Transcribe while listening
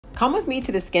Come with me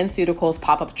to the SkinCeuticals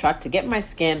pop-up truck to get my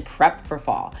skin prepped for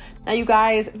fall. Now you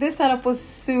guys, this setup was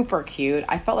super cute.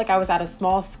 I felt like I was at a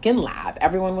small skin lab.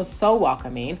 Everyone was so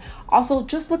welcoming. Also,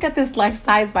 just look at this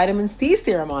life-size vitamin C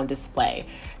serum on display.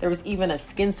 There was even a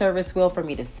skin service wheel for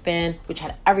me to spin, which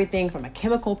had everything from a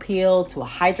chemical peel to a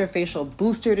hydrofacial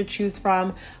booster to choose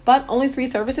from, but only 3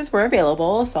 services were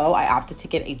available, so I opted to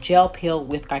get a gel peel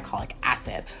with glycolic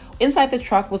acid. Inside the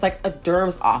truck was like a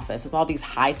derm's office with all these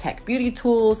high-tech beauty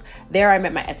tools. There I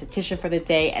met my esthetician for the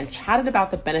day and chatted about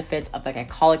the benefits of the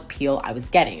glycolic peel I was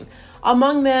getting.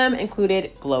 Among them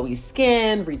included glowy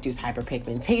skin, reduced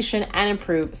hyperpigmentation, and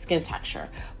improved skin texture.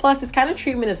 Plus, this kind of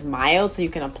treatment is mild, so you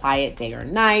can apply it day or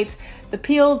night. The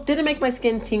peel didn't make my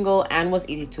skin tingle and was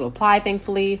easy to apply,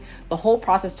 thankfully. The whole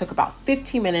process took about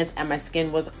 15 minutes and my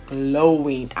skin was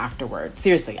glowing afterward.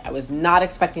 Seriously, I was not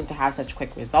expecting to have such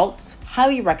quick results.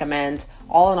 Highly recommend.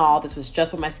 All in all, this was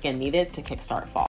just what my skin needed to kickstart fall.